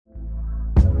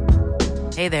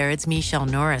Hey there, it's Michelle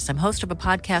Norris. I'm host of a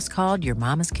podcast called Your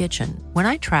Mama's Kitchen. When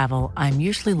I travel, I'm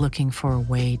usually looking for a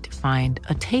way to find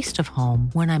a taste of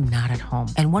home when I'm not at home.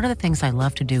 And one of the things I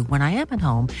love to do when I am at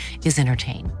home is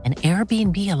entertain. And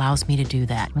Airbnb allows me to do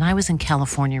that. When I was in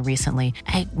California recently,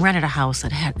 I rented a house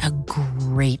that had a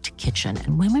great kitchen.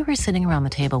 And when we were sitting around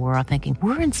the table, we were all thinking,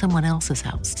 we're in someone else's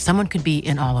house. Someone could be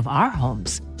in all of our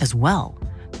homes as well.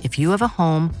 If you have a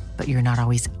home, but you're not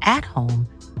always at home,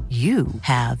 you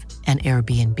have an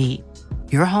Airbnb.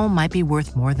 Your home might be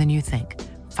worth more than you think.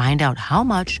 Find out how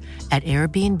much at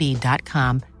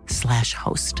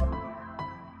airbnb.com/host.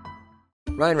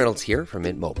 Ryan Reynolds here from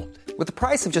Mint Mobile. With the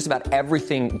price of just about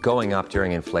everything going up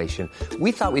during inflation,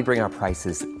 we thought we'd bring our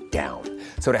prices down.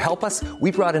 So to help us,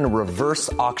 we brought in a reverse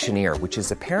auctioneer, which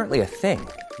is apparently a thing.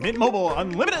 Mint Mobile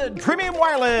Unlimited Premium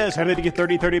Wireless. How to get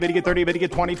 30, 30, bit to get 30, bit to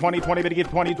get 20, 20, 20, bit to get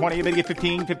 20, 20, bit to get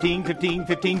 15, 15, 15,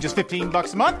 15, just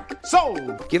 $15 a month?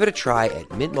 Sold! Give it a try at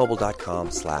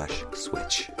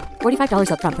mintmobile.com/switch.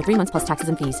 $45 up front for 3 months plus taxes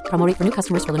and fees. Promo rate for new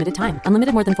customers for limited time.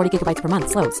 Unlimited more than 40 gigabytes per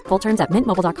month. Slows full terms at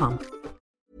mintmobile.com.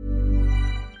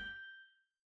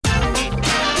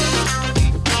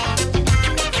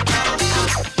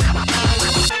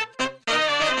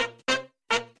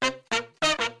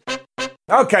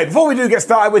 Okay, before we do get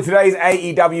started with today's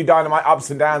AEW Dynamite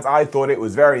ups and downs, I thought it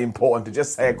was very important to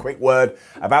just say a quick word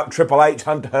about Triple H,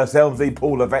 Hunter Hearst Helmsley,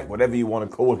 Paul Levesque, whatever you want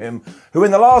to call him, who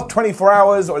in the last 24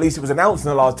 hours, or at least it was announced in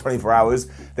the last 24 hours,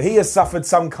 that he has suffered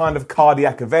some kind of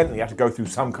cardiac event and he had to go through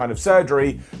some kind of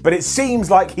surgery, but it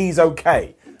seems like he's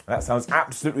okay. That sounds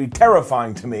absolutely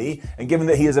terrifying to me, and given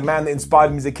that he is a man that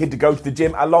inspired me as a kid to go to the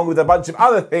gym, along with a bunch of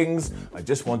other things, I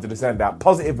just wanted to send out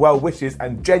positive well wishes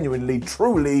and genuinely,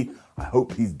 truly, I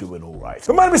hope he's doing all right.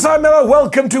 So my name is Simon Miller,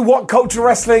 welcome to What Culture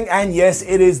Wrestling, and yes,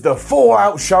 it is the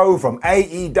Fallout show from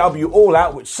AEW All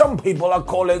Out, which some people are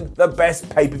calling the best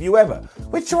pay-per-view ever,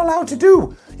 which you're allowed to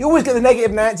do. You always get the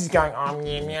negative Nancy's going,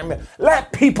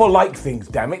 let people like things,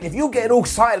 damn it. If you get all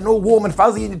excited and all warm and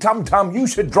fuzzy in your tum-tum, you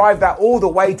should drive that all the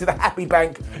way to the happy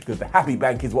bank, because the happy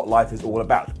bank is what life is all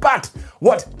about. But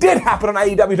what did happen on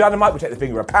AEW Dynamite, we take the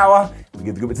finger of power, we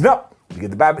give the good bits up, we give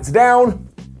the bad bits down.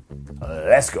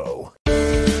 Let's go.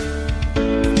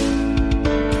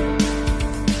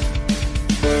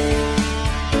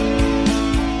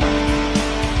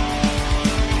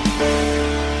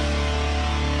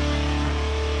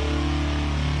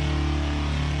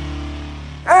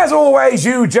 As always,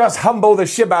 you just humble the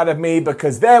shit out of me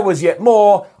because there was yet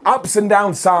more ups and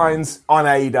down signs on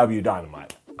AEW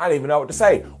Dynamite. I don't even know what to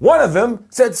say. One of them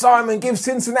said, Simon, give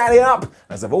Cincinnati an up.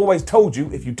 As I've always told you,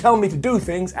 if you tell me to do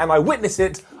things and I witness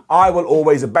it, I will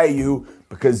always obey you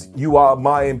because you are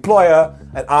my employer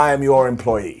and I am your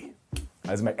employee. That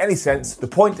doesn't make any sense. The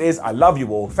point is, I love you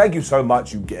all. Thank you so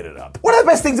much. You get it up. One of the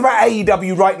best things about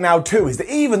AEW right now, too, is that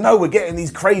even though we're getting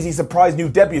these crazy surprise new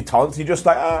debutantes, you're just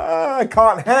like, I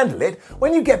can't handle it.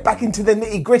 When you get back into the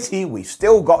nitty-gritty, we've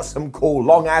still got some cool,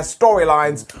 long-ass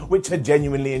storylines, which are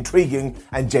genuinely intriguing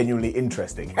and genuinely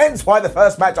interesting. Hence why the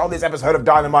first match on this episode of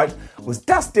Dynamite was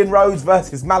Dustin Rhodes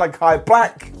versus Malachi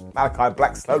Black. Malachi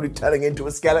Black slowly turning into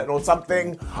a skeleton or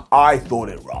something. I thought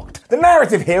it rocked. The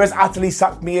narrative here has utterly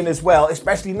sucked me in as well,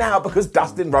 especially now because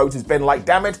Dustin Rhodes has been like,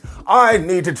 damn it, I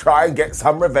need to try and get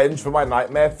some revenge for my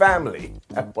Nightmare family.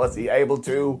 And was he able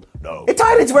to? No. It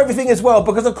tied into everything as well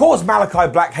because of course Malachi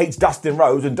Black hates Dustin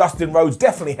Rhodes and Dustin Rhodes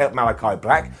definitely helped Malachi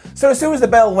Black. So as soon as the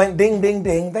bell went ding ding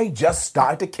ding, they just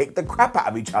started to kick the crap out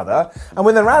of each other. And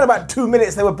within around about 2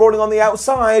 minutes they were brawling on the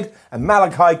outside and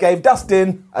Malachi gave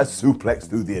Dustin a suplex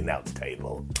through the announce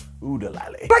table.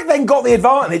 Oodalally. Black then got the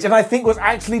advantage and I think was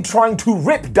actually trying to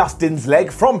rip Dustin's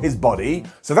leg from his body.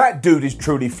 So that dude is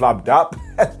truly flubbed up.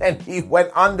 And then he went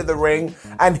under the ring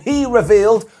and he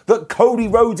revealed that Cody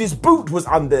Rhodes' boot was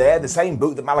under there, the same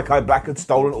boot that Malachi Black had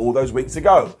stolen all those weeks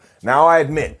ago. Now I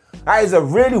admit, that is a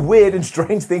really weird and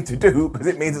strange thing to do because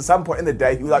it means at some point in the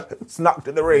day he snuck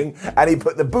to the ring and he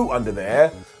put the boot under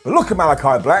there. But look at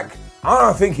Malachi Black. I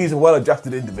don't think he's a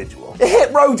well-adjusted individual. It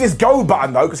hit Rhodes' go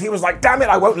button though, because he was like, damn it,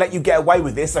 I won't let you get away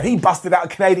with this. So he busted out a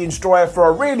Canadian Destroyer for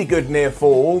a really good near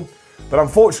fall. But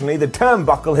unfortunately, the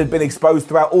turnbuckle had been exposed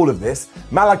throughout all of this.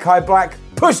 Malachi Black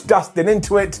pushed Dustin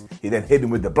into it. He then hit him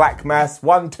with the Black Mass.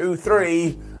 1, 2,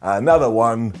 3. Another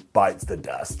one bites the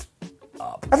dust.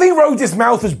 I think Rhodes'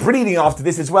 mouth was bleeding after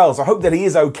this as well, so I hope that he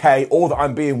is okay or that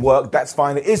I'm being worked. That's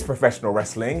fine, it is professional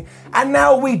wrestling. And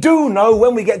now we do know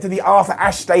when we get to the Arthur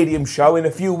Ashe Stadium show in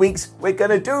a few weeks, we're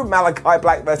going to do Malachi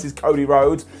Black versus Cody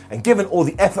Rhodes. And given all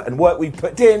the effort and work we've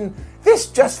put in, this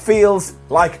just feels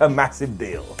like a massive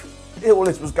deal. All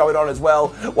this was going on as well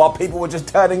while people were just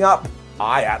turning up.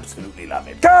 I absolutely love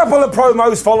it. Couple of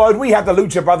promos followed. We had the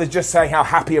Lucha Brothers just saying how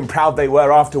happy and proud they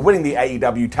were after winning the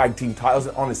AEW tag team titles,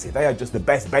 and honestly, they are just the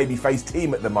best babyface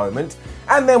team at the moment.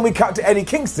 And then we cut to Eddie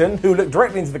Kingston, who looked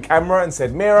directly into the camera and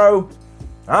said, Miro,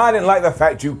 I didn't like the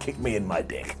fact you kicked me in my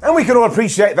dick. And we can all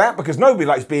appreciate that because nobody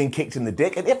likes being kicked in the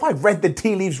dick. And if I've read the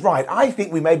tea leaves right, I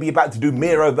think we may be about to do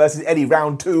Miro versus Eddie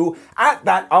round 2 at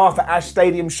that Arthur Ashe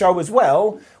Stadium show as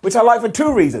well, which I like for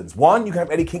 2 reasons. 1, you can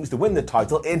have Eddie Kingston win the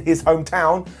title in his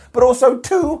hometown, but also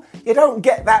 2, you don't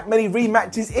get that many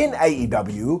rematches in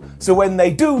AEW, so when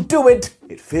they do it,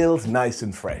 it feels nice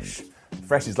and fresh.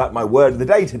 Fresh is like my word of the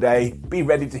day today. Be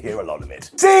ready to hear a lot of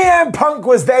it. CM Punk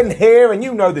was then here, and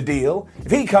you know the deal.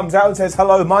 If he comes out and says,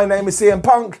 hello, my name is CM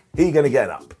Punk, he's gonna get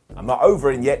up. I'm not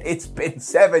over it yet. It's been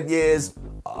 7 years.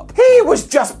 He was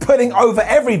just putting over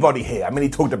everybody here. I mean, he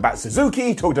talked about Suzuki,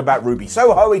 he talked about Ruby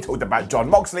Soho, he talked about Jon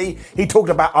Moxley, he talked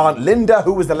about Aunt Linda,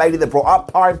 who was the lady that brought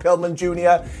up Brian Pillman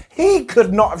Jr. He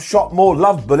could not have shot more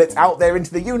love bullets out there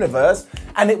into the universe,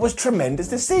 and it was tremendous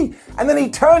to see. And then he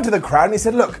turned to the crowd and he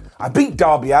said, look, I beat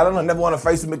Darby Allin, I never want to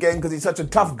face him again because he's such a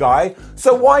tough guy,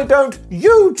 so why don't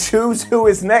you choose who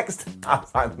is next? I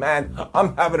was like, man,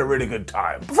 I'm having a really good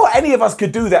time. Before any of us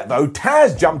could do that though,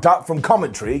 Taz jumped up from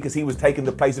commentary because he was taking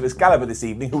the place of Excalibur this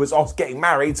evening, who was off getting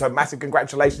married, so massive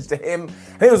congratulations to him.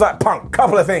 And he was like, Punk,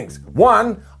 couple of things.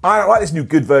 1, I don't like this new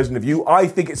good version of you. I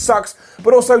think it sucks.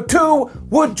 But also 2,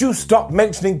 would you stop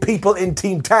mentioning people in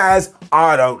Team Taz?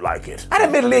 I don't like it. And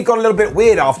admittedly, it got a little bit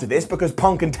weird after this because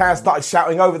Punk and Taz started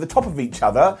shouting over the top of each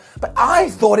other. But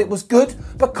I thought it was good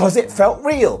because it felt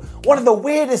real. One of the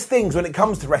weirdest things when it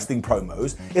comes to wrestling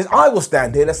promos is I will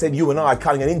stand here, let's say you and I are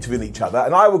cutting an interview with each other,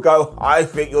 and I will go, I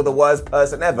think you're the worst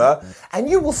person ever. And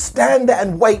you will stand there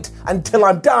and wait until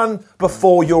I'm done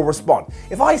before you'll respond.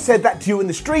 If I said that to you in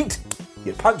the street,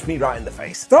 you'd punch me right in the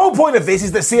face. The whole point of this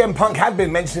is that CM Punk had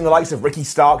been mentioning the likes of Ricky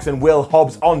Starks and Will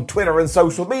Hobbs on Twitter and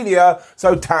social media,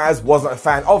 so Taz wasn't a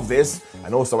fan of this.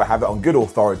 And also I have it on good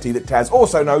authority that Taz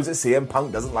also knows that CM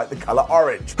Punk doesn't like the colour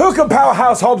orange. Hook and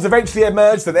Powerhouse Hobbs eventually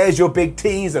emerged, so there's your big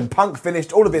tease, and Punk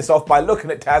finished all of this off by looking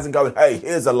at Taz and going, hey,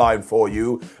 here's a line for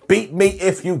you. Beat me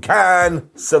if you can,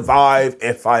 survive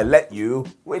if I let you,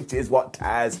 which is what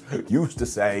Taz used to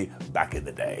say back in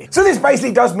the day. So this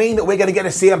basically does mean that we're going to get a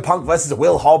CM Punk versus a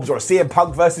Will Hobbs or a CM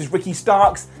Punk versus Ricky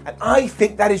Starks, and I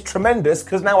think that is tremendous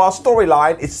because now our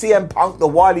storyline is CM Punk, the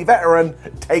wily veteran,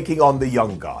 taking on the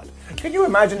young guard. Can you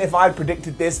imagine if I had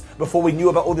predicted this before we knew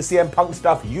about all the CM Punk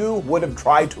stuff? You would have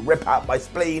tried to rip out my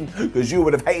spleen because you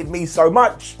would have hated me so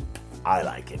much. I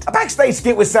like it. A backstage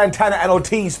skit with Santana and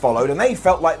Ortiz followed, and they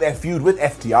felt like their feud with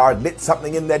FTR had lit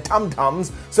something in their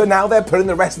tum-tums, so now they're putting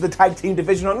the rest of the tag team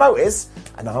division on notice.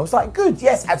 And I was like, good,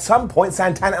 yes, at some point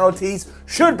Santana and Ortiz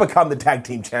should become the tag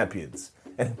team champions.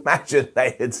 And imagine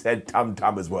they had said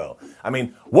tum-tum as well. I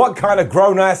mean, what kind of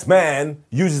grown-ass man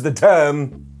uses the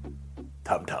term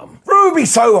tum-tum? Ruby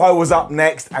Soho was up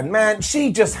next, and man,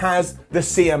 she just has the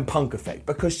CM Punk effect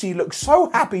because she looks so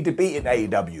happy to be in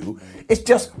AEW. It's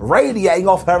just radiating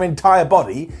off her entire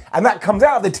body, and that comes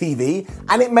out of the TV,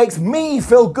 and it makes me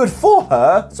feel good for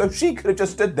her, so she could have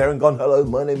just stood there and gone, hello,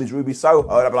 my name is Ruby Soho,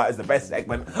 and I'd be like, it's the best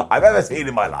segment I've ever seen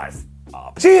in my life.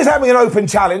 She is having an open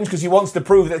challenge because she wants to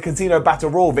prove that the Casino Battle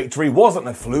Royal victory wasn't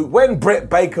a fluke when Britt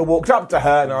Baker walked up to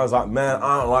her, and I was like, man,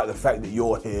 I don't like the fact that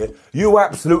you're here. You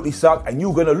absolutely suck, and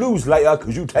you're going to lose later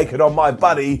because you take it on my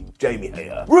buddy, Jamie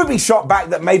Hayter. Ruby shot back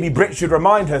that maybe Britt should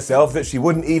remind herself that she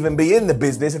wouldn't even be in the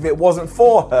business if it wasn't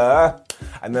for her.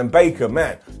 And then Baker,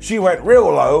 man, she went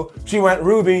real low. She went,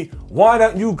 Ruby, why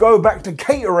don't you go back to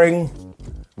catering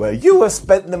where you have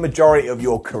spent the majority of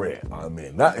your career? I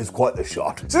mean, that is quite the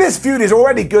shot. So this feud is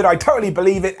already good, I totally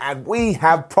believe it, and we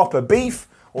have proper beef.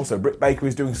 Also, Britt Baker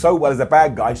is doing so well as a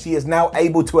bad guy, she is now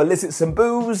able to elicit some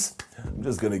boos. I'm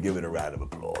just going to give it a round of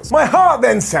applause. My heart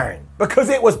then sang, because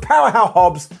it was Powerhouse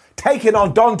Hobbs taking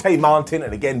on Dante Martin,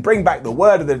 and again, bring back the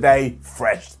word of the day,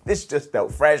 fresh. This just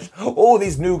felt fresh. All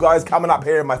these new guys coming up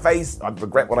here in my face. I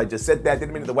regret what I just said there. I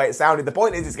didn't mean it the way it sounded. The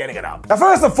point is, it's getting it up. Now,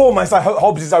 first and foremost, I hope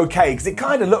Hobbs is okay, because it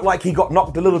kind of looked like he got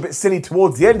knocked a little bit silly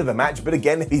towards the end of the match, but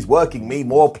again, he's working me,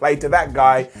 more play to that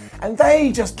guy. And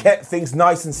they just kept things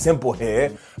nice and simple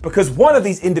here, because one of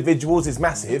these individuals is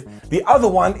massive, the other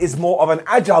one is more of an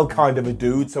agile kind of a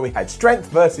dude, so we had strength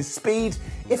versus speed.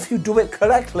 If you do it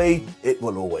correctly, it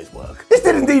will always work. This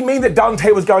did indeed mean that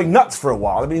Dante was going nuts for a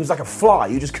while. I mean, he was like a fly.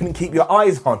 You just couldn't keep your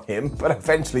eyes on him. But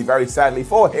eventually, very sadly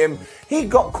for him, he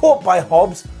got caught by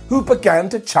Hobbs, who began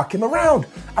to chuck him around.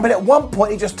 I mean, at one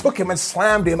point, he just took him and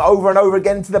slammed him over and over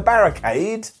again into the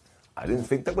barricade. I didn't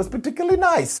think that was particularly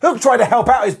nice. Hook tried to help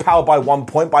out his pal by one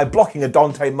point by blocking a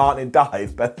Dante Martin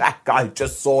dive, but that guy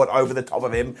just soared over the top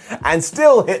of him and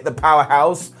still hit the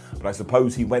powerhouse. But I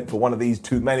suppose he went for one of these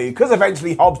too many, because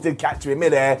eventually Hobbs did catch him in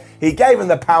midair. He gave him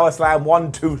the power slam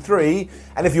 1, 2, 3.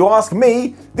 And if you ask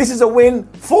me, this is a win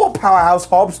for Powerhouse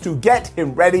Hobbs to get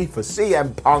him ready for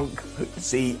CM Punk.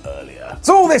 See earlier.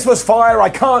 So all this was fire. I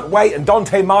can't wait. And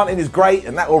Dante Martin is great,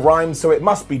 and that will rhyme, so it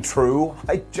must be true.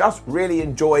 I just really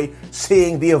enjoy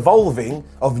seeing the evolving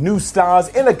of new stars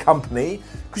in a company,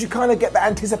 because you kind of get the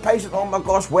anticipation, oh my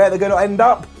gosh, where they're going to end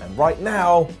up. And right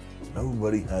now,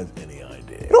 nobody has any idea.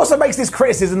 It also makes this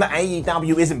criticism that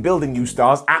AEW isn't building new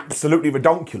stars absolutely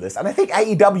redonkulous. And I think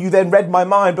AEW then read my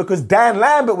mind, because Dan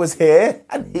Lambert was here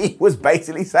and he was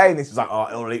basically saying this. He's like, oh,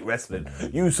 All Elite Wrestling,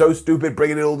 you so stupid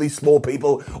bringing in all these small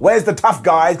people. Where's the tough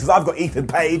guys? Because I've got Ethan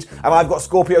Page and I've got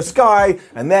Scorpio Sky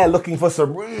and they're looking for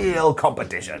some real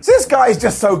competition. So this guy is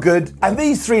just so good and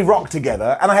these three rock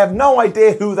together, and I have no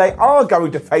idea who they are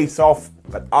going to face off,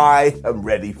 but I am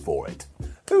ready for it.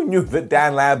 Who knew that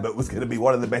Dan Lambert was going to be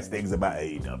one of the best things about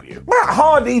AEW? Matt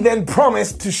Hardy then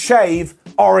promised to shave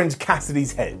Orange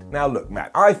Cassidy's head. Now look,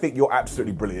 Matt, I think you're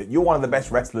absolutely brilliant. You're one of the best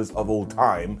wrestlers of all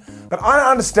time. But I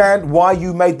don't understand why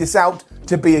you made this out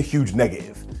to be a huge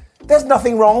negative. There's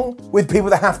nothing wrong with people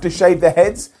that have to shave their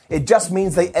heads. It just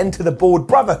means they enter the Board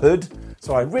Brotherhood.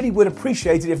 So I really would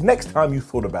appreciate it if next time you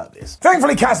thought about this.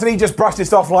 Thankfully, Cassidy just brushed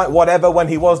this off like whatever when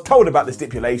he was told about the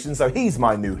stipulation, so he's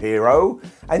my new hero.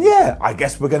 And yeah, I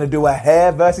guess we're going to do a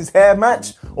hair versus hair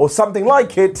match or something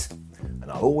like it.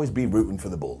 And I'll always be rooting for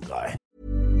the bald guy.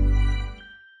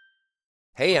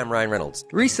 Hey, I'm Ryan Reynolds.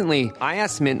 Recently, I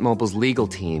asked Mint Mobile's legal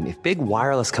team if big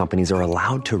wireless companies are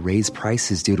allowed to raise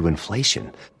prices due to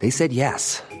inflation. They said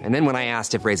yes. And then when I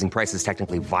asked if raising prices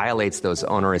technically violates those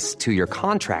onerous 2-year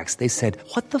contracts, they said,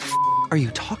 what the f*** are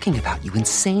you talking about, you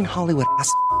insane Hollywood ass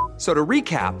f- So to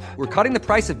recap, we're cutting the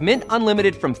price of Mint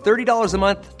Unlimited from $30 a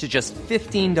month to just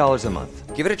 $15 a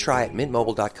month. Give it a try at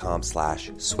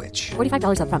mintmobile.com/switch.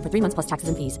 $45 up front for 3 months plus taxes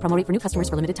and fees. Promo rate for new customers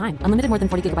for limited time. Unlimited more than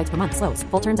 40 gigabytes per month. Slows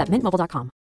full terms at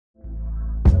mintmobile.com.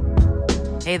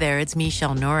 Hey there, it's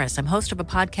Michelle Norris. I'm host of a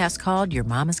podcast called Your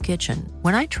Mama's Kitchen.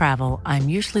 When I travel, I'm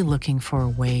usually looking for a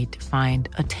way to find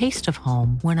a taste of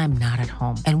home when I'm not at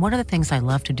home. And one of the things I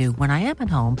love to do when I am at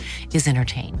home is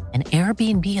entertain. And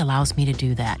Airbnb allows me to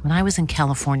do that. When I was in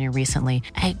California recently,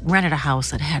 I rented a house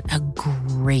that had a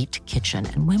great kitchen.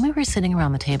 And when we were sitting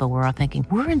around the table, we were all thinking,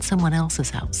 we're in someone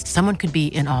else's house. Someone could be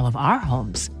in all of our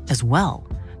homes as well.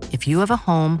 If you have a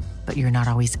home, but you're not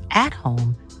always at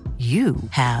home, you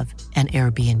have an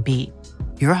Airbnb.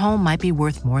 Your home might be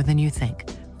worth more than you think.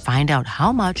 Find out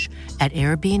how much at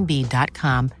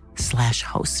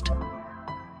airbnb.com/host.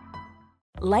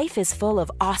 Life is full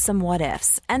of awesome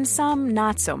what-ifs, and some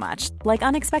not so much, like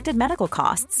unexpected medical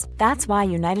costs. That's why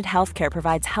United Healthcare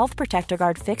provides Health Protector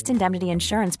Guard fixed indemnity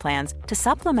insurance plans to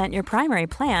supplement your primary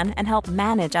plan and help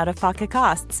manage out-of-pocket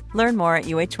costs. Learn more at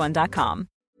uh1.com.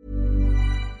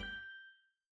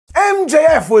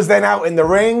 MJF was then out in the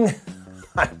ring.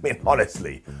 I mean,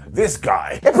 honestly, this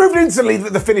guy, it proved instantly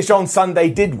that the finish on Sunday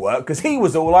did work, because he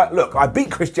was all like, look, I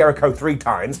beat Chris Jericho 3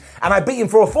 times, and I beat him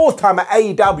for a 4th time at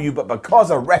AEW, but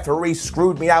because a referee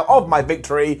screwed me out of my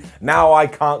victory, now I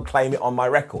can't claim it on my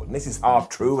record. And this is half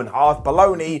true and half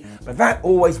baloney, but that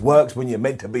always works when you're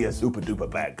meant to be a super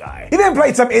duper bad guy. He then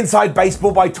played some inside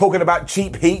baseball by talking about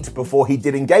cheap heat before he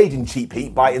did engage in cheap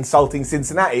heat by insulting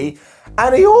Cincinnati,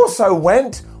 and he also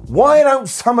went, why don't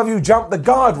some of you jump the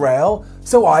guardrail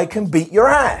so I can beat your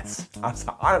ass?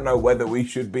 I don't know whether we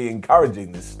should be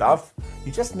encouraging this stuff.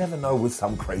 You just never know with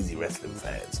some crazy wrestling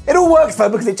fans. It all works though,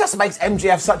 because it just makes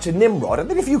MJF such a Nimrod. And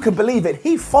then if you can believe it,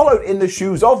 he followed in the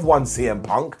shoes of one CM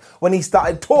Punk when he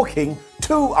started talking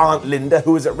to Aunt Linda,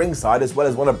 who was at ringside, as well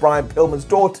as one of Brian Pillman's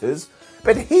daughters.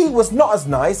 But he was not as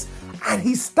nice, and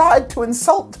he started to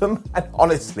insult them, and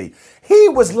honestly, he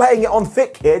was laying it on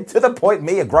thick here, to the point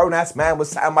me, a grown-ass man, was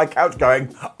sat on my couch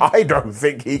going, I don't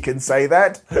think he can say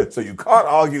that, so you can't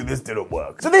argue this didn't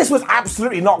work. So this was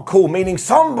absolutely not cool, meaning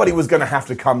somebody was going to have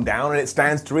to come down, and it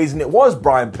stands to reason it was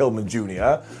Brian Pillman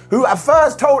Jr., who at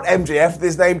first told MJF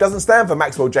this name doesn't stand for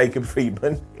Maxwell Jacob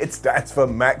Friedman, it stands for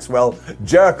Maxwell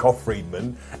Jerkoff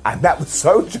Friedman, and that was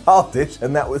so childish,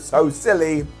 and that was so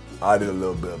silly. I did a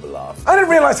little bit of a laugh. I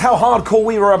didn't realise how hardcore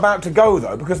we were about to go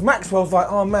though, because Maxwell's like,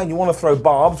 oh man, you want to throw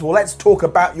barbs? Well, let's talk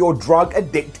about your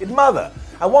drug-addicted mother.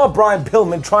 And while Brian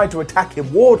Pillman tried to attack him,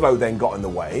 Wardlow then got in the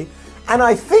way. And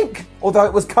I think, although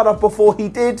it was cut off before he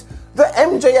did, that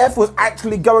MJF was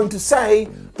actually going to say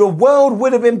the world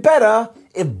would have been better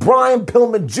if Brian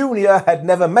Pillman Jr. had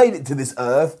never made it to this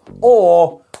earth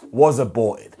or was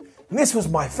aborted. And this was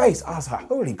my face. I was like,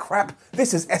 holy crap,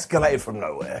 this has escalated from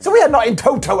nowhere. So we are not in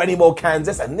Toto anymore,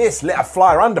 Kansas, and this lit a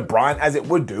flyer under Bryan as it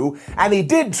would do, and he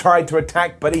did try to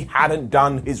attack, but he hadn't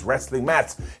done his wrestling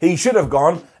maths. He should have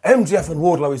gone, MJF and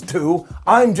Wardlow is 2,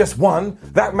 I'm just 1,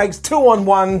 that makes 2 on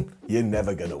 1, you're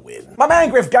never gonna win. My man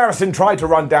Griff Garrison tried to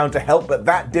run down to help, but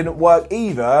that didn't work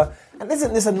either. And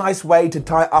isn't this a nice way to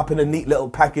tie up in a neat little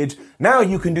package? Now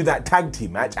you can do that tag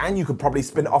team match, and you could probably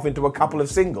spin it off into a couple of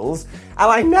singles.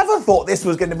 And I never thought this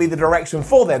was going to be the direction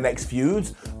for their next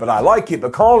feuds, but I like it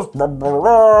because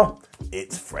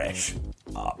it's fresh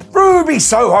up. Ruby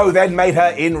Soho then made her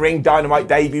in-ring Dynamite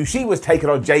debut. She was taking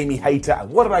on Jamie Hayter, and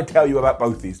what did I tell you about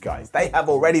both these guys? They have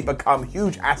already become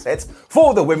huge assets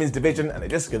for the women's division, and they're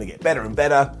just going to get better and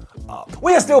better up.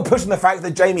 We are still pushing the fact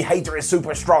that Jamie Hayter is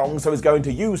super strong, so is going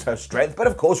to use her strength, but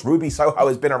of course Ruby Soho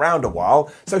has been around a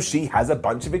while, so she has a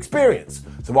bunch of experience.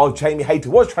 So while Jamie Hayter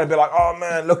was trying to be like, oh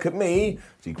man, look at me,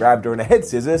 she grabbed her in a head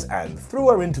scissors and threw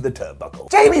her into the turnbuckle.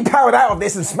 Jamie powered out of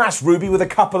this and smashed Ruby with a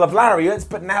couple of lariats,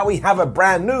 but now we have a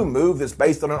brand new move that's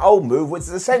based on an old move, which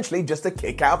is essentially just a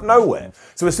kick out of nowhere.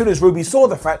 So as soon as Ruby saw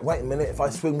the fact, wait a minute, if I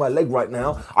swing my leg right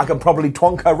now, I can probably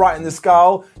twonk her right in the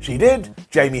skull. She did.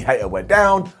 Jamie Hayter went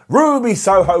down. Ruby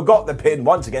Soho got the pin.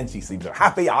 Once again, she seemed so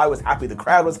happy. I was happy. The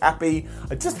crowd was happy.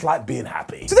 I just like being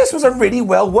happy. So this was a really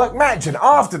well-worked match, and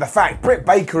after the fact, Britt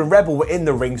Baker and Rebel were in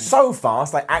the ring so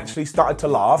fast, I actually started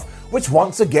to laugh, which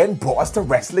once again brought us to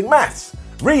wrestling maths.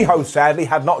 Riho sadly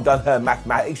had not done her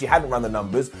mathematics, she hadn't run the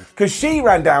numbers, because she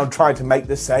ran down trying to make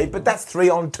the save, but that's 3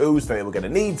 on 2, so they were going to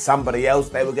need somebody else,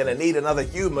 they were going to need another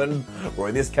human, or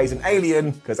in this case an alien,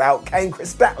 because out came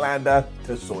Chris Statlander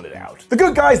to sort it out. The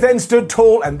good guys then stood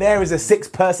tall, and there is a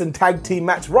 6-person tag team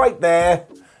match right there.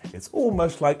 It's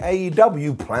almost like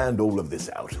AEW planned all of this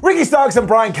out. Ricky Starks and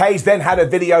Brian Cage then had a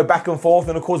video back and forth,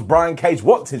 and of course Brian Cage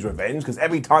wants his revenge because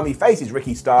every time he faces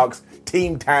Ricky Starks,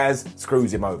 Team Taz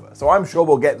screws him over. So I'm sure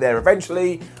we'll get there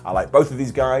eventually. I like both of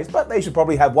these guys, but they should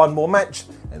probably have one more match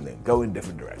and then go in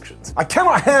different directions. I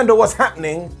cannot handle what's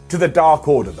happening to the Dark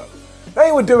Order though.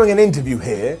 They were doing an interview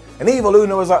here, and Evil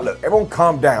Uno was like, look, everyone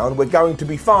calm down, we're going to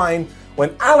be fine.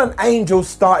 When Alan Angel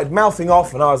started mouthing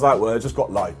off, and I was like, well, I just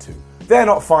got lied to. They're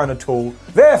not fine at all.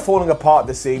 They're falling apart at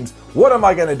the seams. What am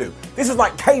I going to do? This is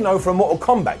like Kano from Mortal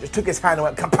Kombat. Just took his hand and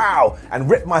went kapow and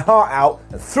ripped my heart out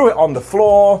and threw it on the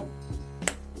floor.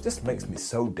 Just makes me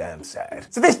so damn sad.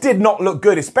 So this did not look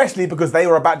good, especially because they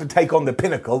were about to take on the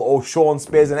Pinnacle or Shawn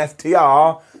Spears and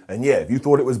FTR. And yeah, if you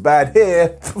thought it was bad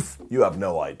here, you have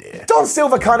no idea. John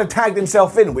Silver kind of tagged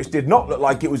himself in, which did not look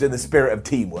like it was in the spirit of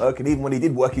teamwork, and even when he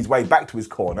did work his way back to his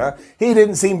corner, he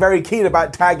didn't seem very keen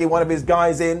about tagging one of his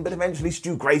guys in, but eventually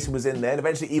Stu Grayson was in there, and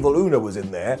eventually Evil Uno was in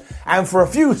there, and for a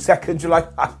few seconds you're like,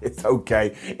 it's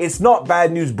okay, it's not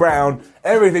Bad News Brown,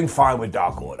 everything fine with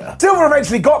Dark Order. Silver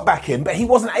eventually got back in, but he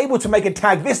wasn't able to make a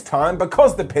tag this time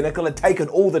because the Pinnacle had taken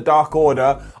all the Dark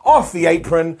Order off the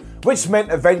apron, which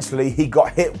meant eventually he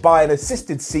got hit by an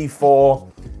assisted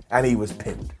C4 and he was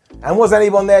pinned. And was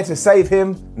anyone there to save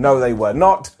him? No, they were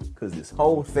not, because this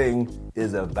whole thing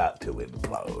is about to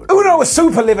implode. Uno was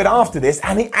super livid after this,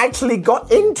 and he actually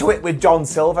got into it with John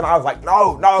Silver, and I was like,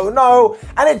 no, no, no.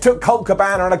 And it took Colt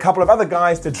Cabana and a couple of other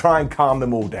guys to try and calm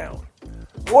them all down.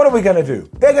 What are we going to do?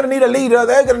 They're going to need a leader.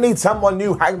 They're going to need someone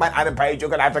new. Hangman Adam Page, you're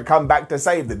going to have to come back to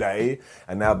save the day.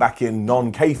 And now back in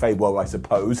non-kayfabe world, I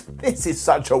suppose. This is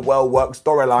such a well-worked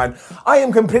storyline. I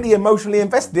am completely emotionally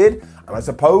invested. And I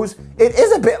suppose it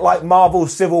is a bit like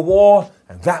Marvel's Civil War.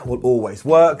 And that will always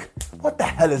work. What the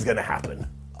hell is going to happen?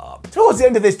 Towards the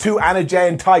end of this too, Anna Jay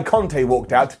and Ty Conte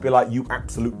walked out to be like, you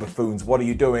absolute buffoons, what are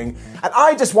you doing? And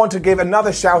I just want to give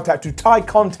another shout out to Ty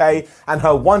Conte and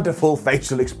her wonderful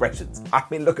facial expressions. I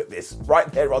mean, look at this, right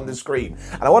there on the screen.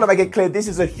 And I want to make it clear, this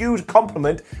is a huge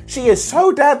compliment. She is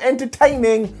so damn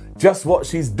entertaining, just what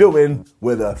she's doing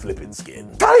with her flipping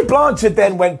skin. Tully Blanchard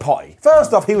then went potty.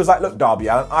 First off, he was like, look, Darby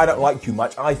Allin, I don't like you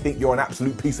much. I think you're an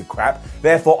absolute piece of crap.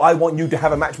 Therefore, I want you to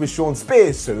have a match with Shawn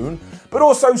Spears soon. But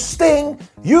also, Sting,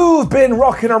 you've been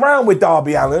rocking around with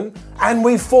Darby Allin, and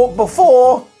we've fought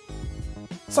before,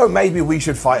 so maybe we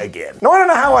should fight again. Now, I don't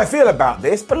know how I feel about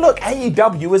this, but look,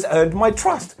 AEW has earned my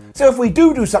trust. So if we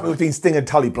do something between Sting and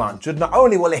Tully Blanchard, not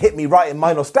only will it hit me right in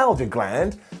my nostalgia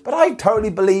gland, but I totally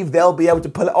believe they'll be able to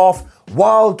pull it off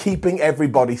while keeping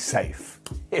everybody safe.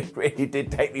 It really did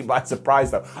take me by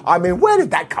surprise though. I mean, where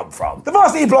did that come from? The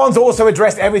Varsity Blondes also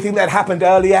addressed everything that happened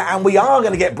earlier, and we are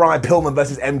going to get Brian Pillman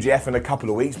versus MJF in a couple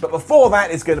of weeks, but before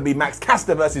that it's going to be Max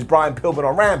Caster versus Brian Pillman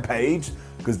on Rampage,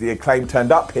 because the Acclaim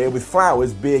turned up here with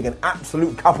Flowers being an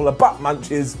absolute couple of butt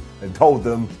munches and told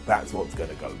them that's what's going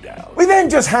to go down. We then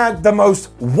just had the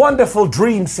most wonderful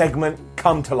dream segment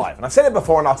come to life. And I've said it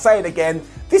before and I'll say it again,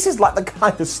 this is like the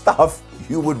kind of stuff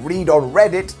you would read on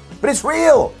Reddit, but it's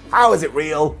real. How is it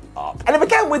real? And it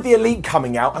began with the Elite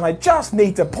coming out, and I just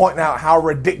need to point out how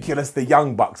ridiculous the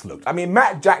Young Bucks looked. I mean,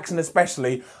 Matt Jackson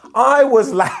especially, I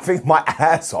was laughing my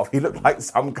ass off. He looked like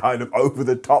some kind of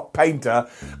over-the-top painter.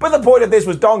 But the point of this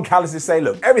was Don Callis to say,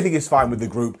 look, everything is fine with the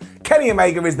group. Kenny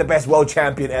Omega is the best world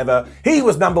champion ever. He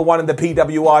was number one in the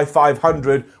PWI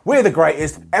 500. We're the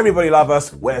greatest. Everybody love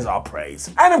us. Where's our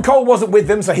praise? Adam Cole wasn't with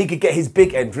them so he could get his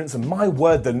big entrance. And my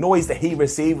word, the noise that he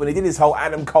received when he did his whole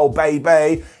Adam Cole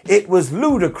Bay, it was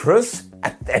ludicrous.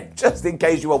 And then, just in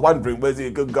case you were wondering, was he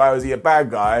a good guy or was he a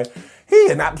bad guy? He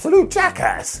an absolute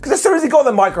jackass. Because as soon as he got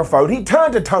the microphone, he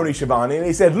turned to Tony Schiavone and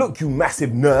he said, look, you massive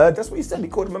nerd. That's what he said. He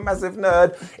called him a massive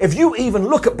nerd. If you even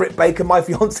look at Britt Baker, my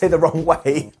fiance, the wrong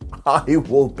way, I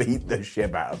will beat the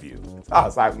shit out of you. I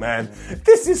was like, man,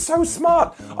 this is so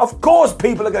smart. Of course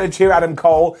people are going to cheer Adam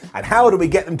Cole. And how do we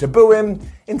get them to boo him?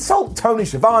 Insult Tony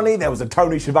Schiavone. There was a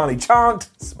Tony Schiavone chant.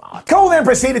 Smart. Cole then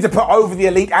proceeded to put over the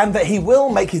Elite and that he will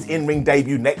make his in-ring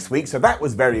debut next week. So that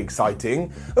was very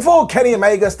exciting. Before Kenny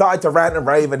Omega started to rant and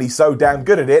rave, and he's so damn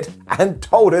good at it, and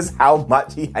told us how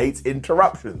much he hates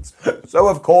interruptions. So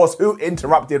of course, who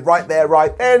interrupted right there,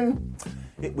 right then?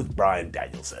 It was Bryan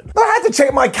Danielson. I had to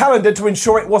check my calendar to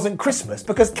ensure it wasn't Christmas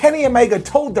because Kenny Omega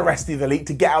told the rest of the Elite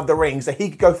to get out of the ring so he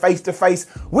could go face to face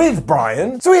with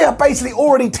Bryan. So we are basically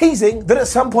already teasing that at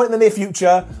some point in the near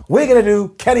future, we're going to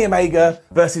do Kenny Omega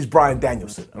versus Bryan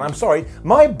Danielson. And I'm sorry,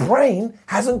 my brain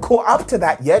hasn't caught up to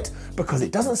that yet because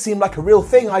it doesn't seem like a real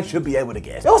thing I should be able to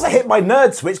get. It also hit my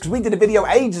nerd switch because we did a video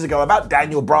ages ago about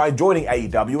Daniel Bryan joining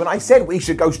AEW and I said we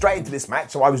should go straight into this match,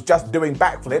 so I was just doing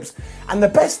backflips. And the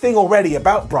best thing already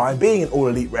about Bryan being in All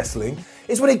Elite Wrestling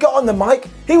is when he got on the mic,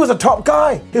 he was a top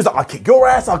guy. He was like, I'll kick your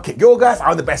ass, I'll kick your ass,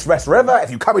 I'm the best wrestler ever. If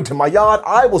you come into my yard,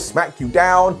 I will smack you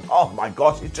down. Oh my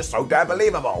gosh, it's just so damn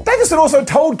believable. Danielson also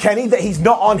told Kenny that he's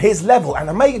not on his level, and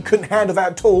Omega couldn't handle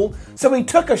that at all, so he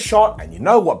took a shot, and you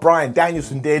know what Bryan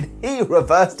Danielson did? He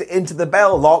reversed it into the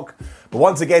bell lock. But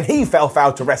once again, he fell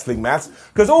foul to wrestling maths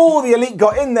because all the Elite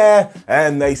got in there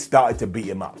and they started to beat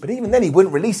him up. But even then, he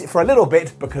wouldn't release it for a little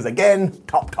bit because, again,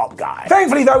 top guy.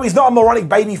 Thankfully, though, he's not a moronic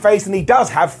babyface and he does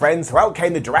have friends. So out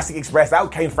came the Jurassic Express,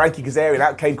 out came Frankie Kazarian,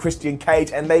 out came Christian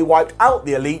Cage, and they wiped out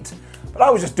the Elite. But I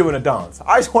was just doing a dance.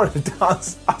 I just wanted to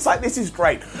dance. I was like, this is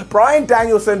great. Bryan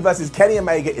Danielson versus Kenny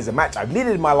Omega is a match I've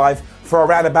needed in my life for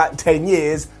around about 10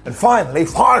 years. And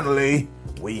finally,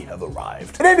 we have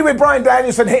arrived. It ended with Bryan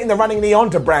Danielson hitting the running knee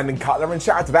onto Brandon Cutler, and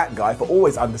shout out to that guy for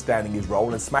always understanding his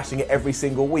role and smashing it every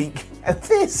single week. And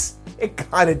this, it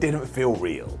kind of didn't feel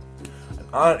real. And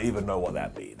I don't even know what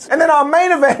that means. And then our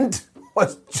main event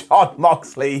was Jon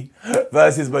Moxley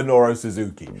versus Minoru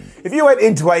Suzuki. If you went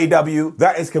into AEW,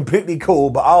 that is completely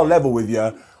cool, but I'll level with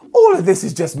you. All of this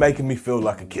is just making me feel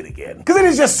like a kid again. Because it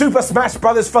is just Super Smash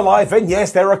Brothers for life, and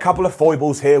yes, there are a couple of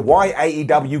foibles here. Why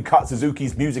AEW cut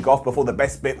Suzuki's music off before the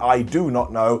best bit, I do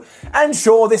not know. And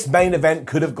sure, this main event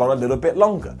could have gone a little bit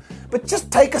longer. But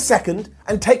just take a second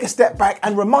and take a step back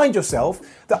and remind yourself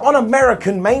that on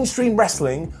American mainstream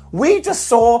wrestling, we just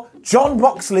saw Jon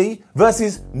Moxley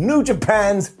versus New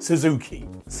Japan's Suzuki.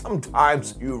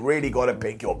 Sometimes you really gotta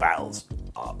pick your battles.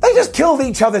 They just killed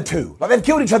each other too. Like they've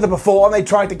killed each other before and they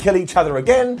tried to kill each other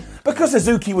again because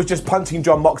Suzuki was just punching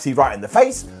Jon Moxley right in the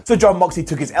face. So Jon Moxley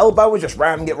took his elbow and just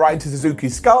rammed it right into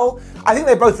Suzuki's skull. I think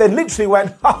they both then literally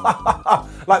went ha ha ha ha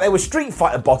like they were Street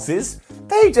Fighter bosses.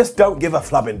 They just don't give a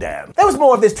flubbing damn. There was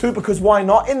more of this too because why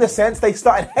not? In the sense they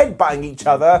started headbutting each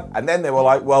other and then they were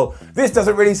like, well, this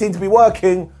doesn't really seem to be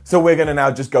working, so we're gonna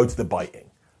now just go to the biting.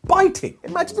 Biting.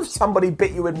 Imagine if somebody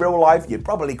bit you in real life, you'd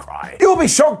probably cry. You'll be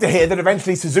shocked to hear that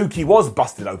eventually Suzuki was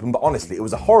busted open, but honestly, it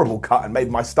was a horrible cut and made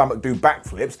my stomach do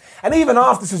backflips. And even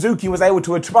after Suzuki was able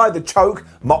to try the choke,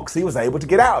 Moxley was able to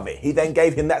get out of it. He then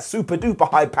gave him that super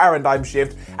duper high paradigm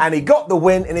shift, and he got the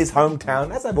win in his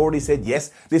hometown. As I've already said,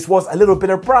 yes, this was a little bit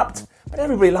abrupt, but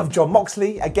everybody loved Jon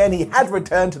Moxley. Again, he had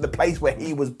returned to the place where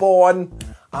he was born.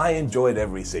 I enjoyed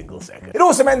every single second. It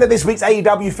also meant that this week's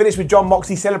AEW finished with Jon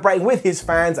Moxley celebrating with his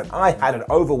fans, and I had an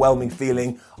overwhelming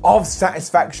feeling of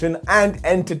satisfaction and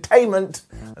entertainment.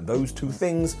 And those two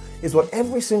things is what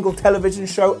every single television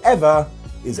show ever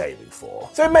is aiming for.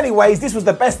 So in many ways, this was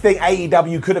the best thing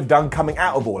AEW could have done coming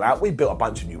out of All Out. We built a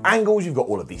bunch of new angles, you've got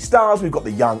all of these stars, we've got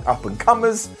the young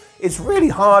up-and-comers. It's really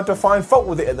hard to find fault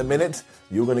with it at the minute.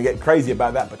 You're going to get crazy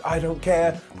about that, but I don't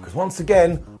care, because once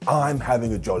again, I'm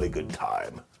having a jolly good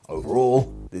time.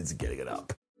 Overall, this is getting it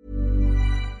up.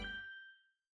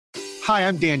 Hi,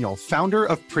 I'm Daniel, founder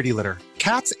of Pretty Litter.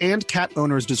 Cats and cat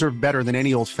owners deserve better than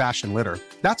any old-fashioned litter.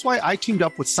 That's why I teamed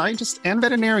up with scientists and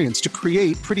veterinarians to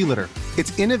create Pretty Litter.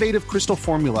 Its innovative crystal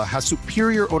formula has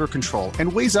superior odor control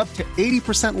and weighs up to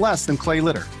 80% less than clay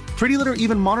litter. Pretty Litter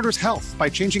even monitors health by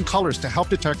changing colors to help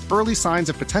detect early signs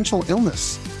of potential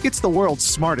illness. It's the world's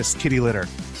smartest kitty litter.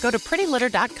 Go to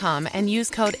prettylitter.com and use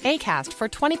code ACAST for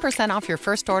 20% off your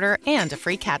first order and a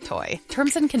free cat toy.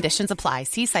 Terms and conditions apply.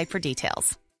 See site for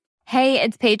details. Hey,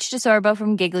 it's Paige DeSorbo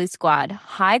from Giggly Squad.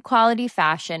 High quality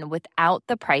fashion without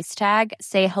the price tag.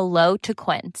 Say hello to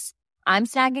Quince. I'm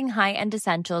snagging high-end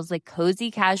essentials like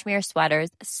cozy cashmere sweaters,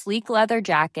 sleek leather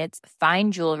jackets,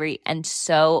 fine jewelry, and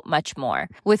so much more.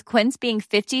 With Quince being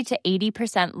 50 to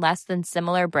 80% less than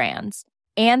similar brands.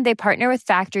 And they partner with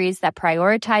factories that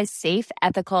prioritize safe,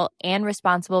 ethical, and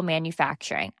responsible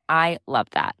manufacturing. I love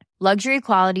that. Luxury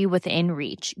quality within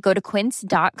reach. Go to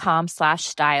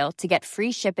quince.com/style to get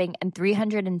free shipping and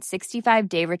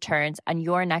 365-day returns on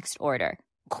your next order.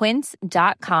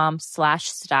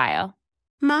 Quince.com/style.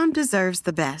 Mom deserves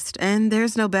the best, and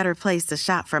there's no better place to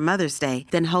shop for Mother's Day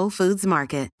than Whole Foods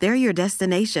Market. They're your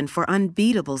destination for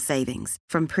unbeatable savings,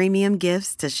 from premium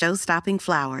gifts to show-stopping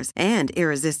flowers and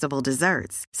irresistible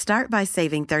desserts. Start by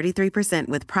saving 33%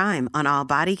 with Prime on all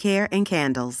body care and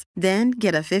candles. Then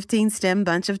get a 15-stem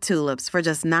bunch of tulips for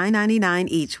just $9.99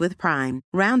 each with Prime.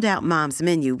 Round out Mom's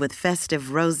menu with festive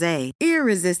rosé,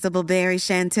 irresistible berry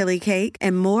chantilly cake,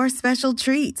 and more special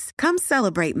treats. Come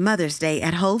celebrate Mother's Day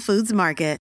at Whole Foods Market.